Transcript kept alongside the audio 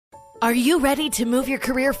Are you ready to move your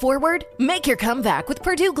career forward? Make your comeback with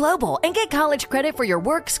Purdue Global and get college credit for your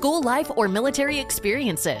work, school life, or military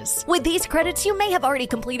experiences. With these credits, you may have already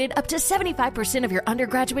completed up to 75% of your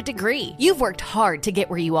undergraduate degree. You've worked hard to get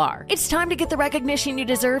where you are. It's time to get the recognition you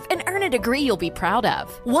deserve and earn a degree you'll be proud of,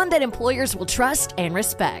 one that employers will trust and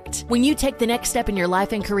respect. When you take the next step in your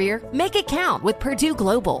life and career, make it count with Purdue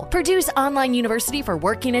Global, Purdue's online university for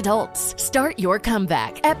working adults. Start your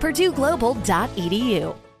comeback at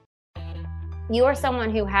purdueglobal.edu. You are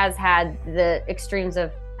someone who has had the extremes of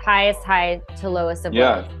highest high to lowest of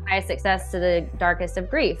low, highest success to the darkest of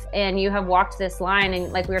grief. And you have walked this line,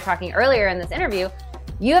 and like we were talking earlier in this interview,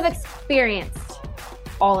 you have experienced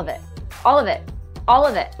all of it, all of it, all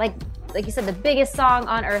of it. Like you said, the biggest song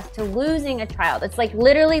on earth to losing a child. It's like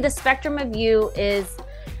literally the spectrum of you is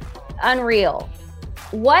unreal.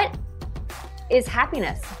 What is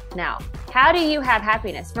happiness now? How do you have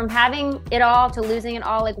happiness from having it all to losing it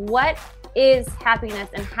all? Like, what is happiness,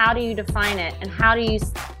 and how do you define it, and how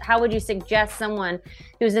would you suggest someone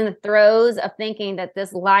who's in the throes of thinking that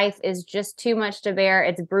this life is just too much to bear,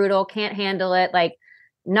 it's brutal, can't handle it, like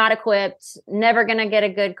not equipped, never gonna get a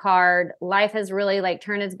good card, life has really like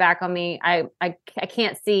turned its back on me, I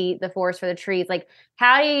can't see the forest for the trees. Like,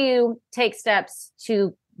 how do you take steps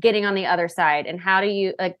to getting on the other side, and how do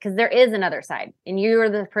you, like, because there is another side and you're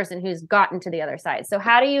the person who's gotten to the other side, so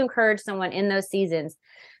how do you encourage someone in those seasons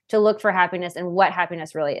to look for happiness and what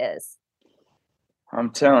happiness really is? I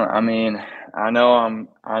know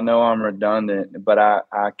I'm redundant, but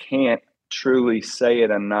I can't truly say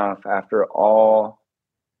it enough after all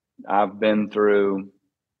I've been through,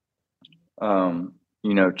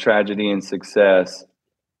 tragedy and success.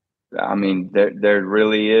 I mean, there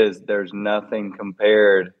really is, there's nothing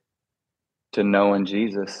compared to knowing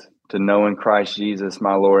Jesus, to knowing Christ Jesus,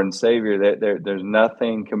 my Lord and Savior. There's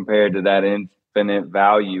nothing compared to that infinite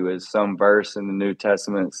value, as some verse in the New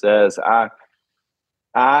Testament says.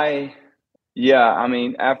 After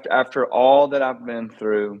all that I've been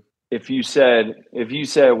through, if you said,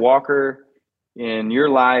 Walker, in your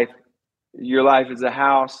life is a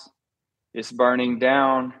house, it's burning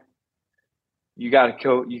down, you got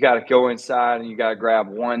to go inside and you got to grab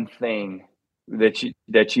one thing that you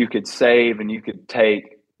could save and you could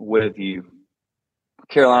take with you.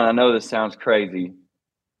 Caroline, I know this sounds crazy,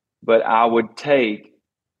 but I would take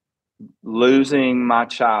losing my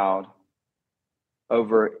child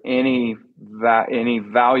over any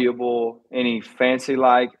valuable, any fancy,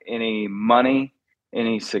 like any money,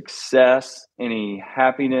 any success, any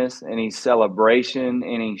happiness, any celebration,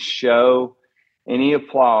 any show, any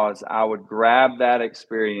applause. I would grab that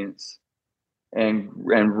experience and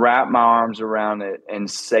wrap my arms around it and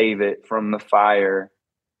save it from the fire,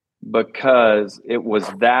 because it was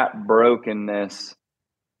that brokenness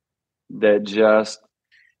that just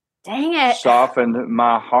softened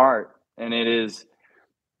my heart. And it's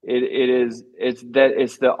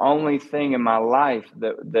the only thing in my life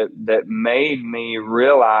that made me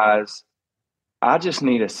realize I just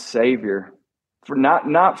need a savior, for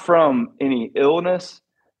not from any illness,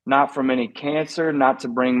 not from any cancer, not to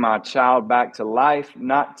bring my child back to life,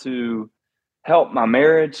 not to help my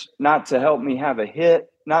marriage, not to help me have a hit,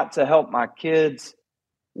 not to help my kids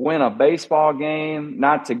win a baseball game,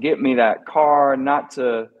 not to get me that car, not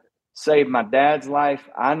to save my dad's life.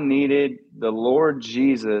 I needed the Lord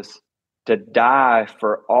Jesus to die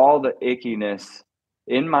for all the ickiness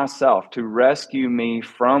in myself, to rescue me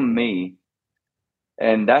from me.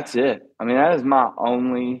 And that's it. I mean, that is my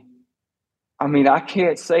only, I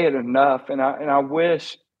can't say it enough. And I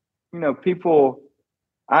wish, people,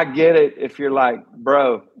 I get it if you're like,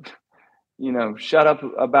 bro, shut up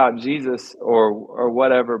about Jesus or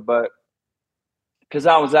whatever. But because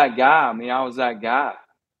I was that guy. I was that guy.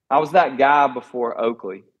 I was that guy before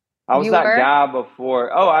Oakley. I was that guy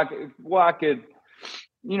before. I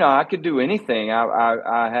could do anything.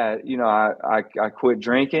 I had, I quit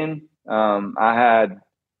drinking. I had,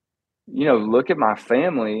 look at my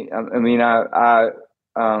family. I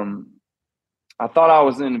thought I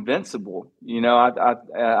was invincible.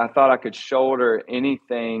 I thought I could shoulder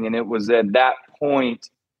anything. And it was at that point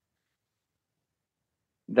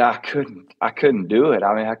that I couldn't do it.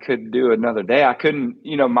 I couldn't do it another day. I couldn't,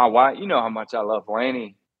 my wife, how much I love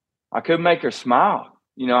Laney. I couldn't make her smile,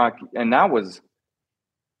 and that was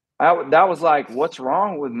like, what's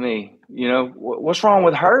wrong with me? What's wrong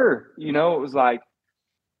with her? It was like,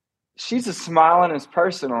 she's the smilingest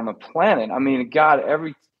person on the planet. God,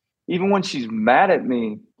 even when she's mad at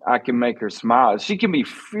me, I can make her smile. She can be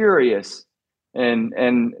furious and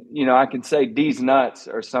I can say D's nuts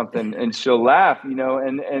or something and she'll laugh,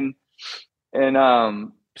 and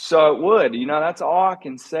So it would, that's all I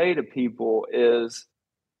can say to people is,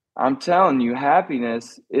 I'm telling you,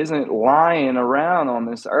 happiness isn't lying around on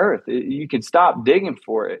this earth. You can stop digging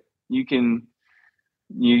for it. You can,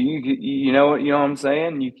 you know what I'm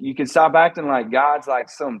saying? You can stop acting like God's like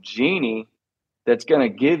some genie that's going to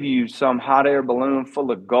give you some hot air balloon full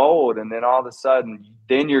of gold. And then all of a sudden,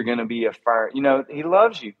 then you're going to be a fire. He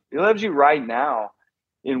loves you. He loves you right now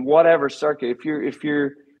in whatever circuit. If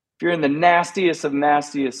you're in the nastiest of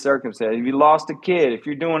nastiest circumstances, if you lost a kid, if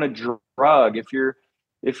you're doing a drug, if you're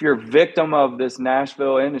a victim of this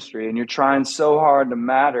Nashville industry and you're trying so hard to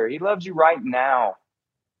matter, he loves you right now,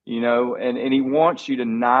 and he wants you to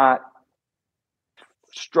not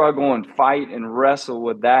struggle and fight and wrestle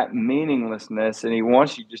with that meaninglessness. And he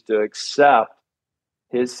wants you just to accept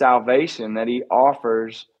his salvation that he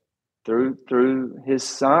offers through his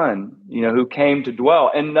son, who came to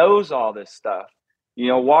dwell and knows all this stuff,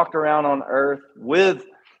 walked around on earth with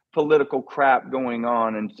political crap going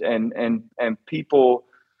on and people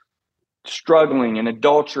struggling and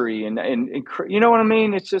adultery and you know what I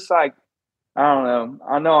mean? It's just like, I don't know.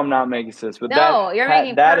 I know I'm not making sense, but you're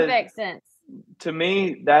making perfect sense. To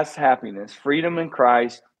me, that's happiness, freedom in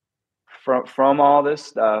Christ from all this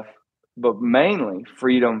stuff, but mainly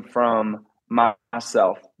freedom from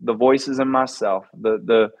myself, the voices in myself,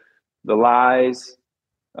 the lies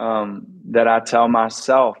that I tell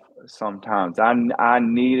myself sometimes. I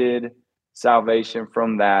needed salvation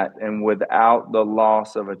from that, and without the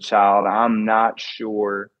loss of a child, I'm not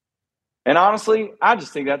sure. And honestly, I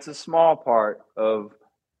just think that's a small part of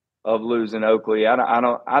losing Oakley.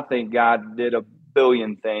 I think God did a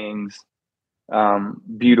billion things,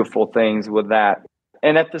 beautiful things with that.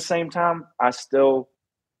 And at the same time, I still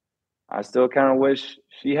kind of wish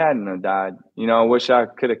she hadn't have died. I wish I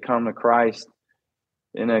could have come to Christ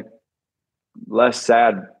in a less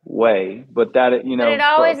sad way, but that, but it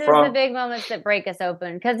always is the big moments that break us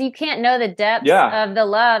open, because you can't know the depths of the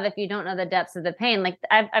love if you don't know the depths of the pain. Like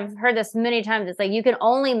I've heard this many times. It's like you can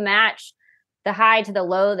only match the high to the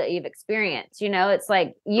low that you've experienced. It's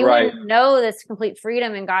like you wouldn't know this complete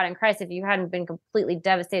freedom in God and Christ if you hadn't been completely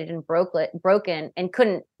devastated and broken and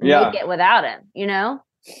couldn't make it without him,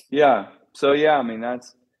 Yeah. So yeah, I mean,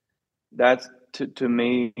 that's to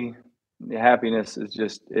me, the happiness is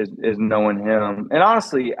just is knowing him. And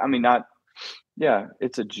honestly, I mean,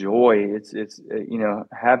 it's a joy. It's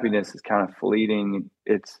happiness is kind of fleeting.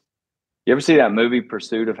 You ever see that movie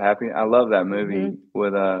Pursuit of Happiness? I love that movie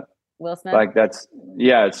with Will Smith. Like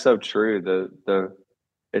it's so true.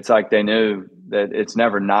 It's like they knew that it's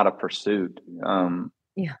never not a pursuit. And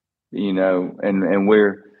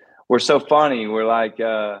we're so funny. We're like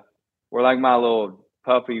my little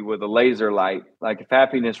puppy with a laser light. Like if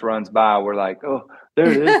happiness runs by, we're like, oh,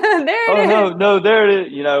 there it is. No, there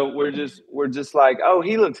it is. We're just like, oh,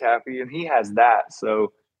 he looks happy and he has that.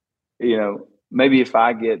 So, maybe if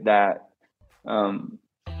I get that,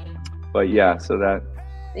 but yeah, so that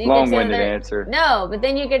long-winded answer. No, but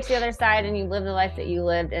then you get to the other side and you live the life that you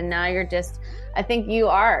lived, and now you're going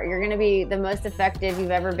to be the most effective you've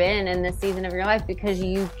ever been in this season of your life, because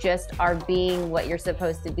you just are being what you're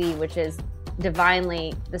supposed to be, which is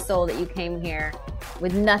divinely the soul that you came here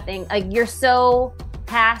with nothing. Like you're so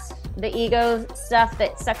past the ego stuff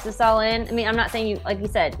that sucks us all in. I mean, I'm not saying you, like you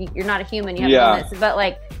said, you're not a human, you have limits, but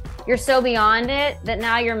like you're so beyond it that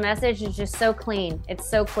now your message is just so clean. It's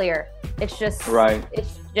so clear. It's just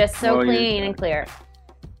It's just so clean and clear.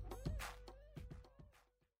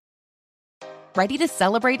 Ready to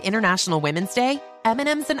celebrate International Women's Day?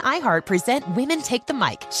 M&M's and iHeart present Women Take the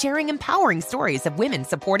Mic, sharing empowering stories of women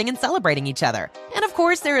supporting and celebrating each other. And of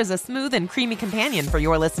course, there is a smooth and creamy companion for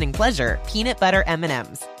your listening pleasure, peanut butter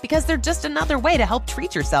M&M's. Because they're just another way to help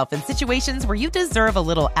treat yourself in situations where you deserve a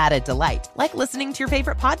little added delight, like listening to your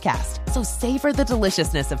favorite podcast. So savor the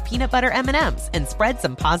deliciousness of peanut butter M&M's and spread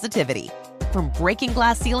some positivity. From breaking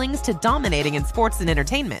glass ceilings to dominating in sports and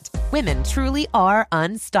entertainment, women truly are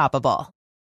unstoppable.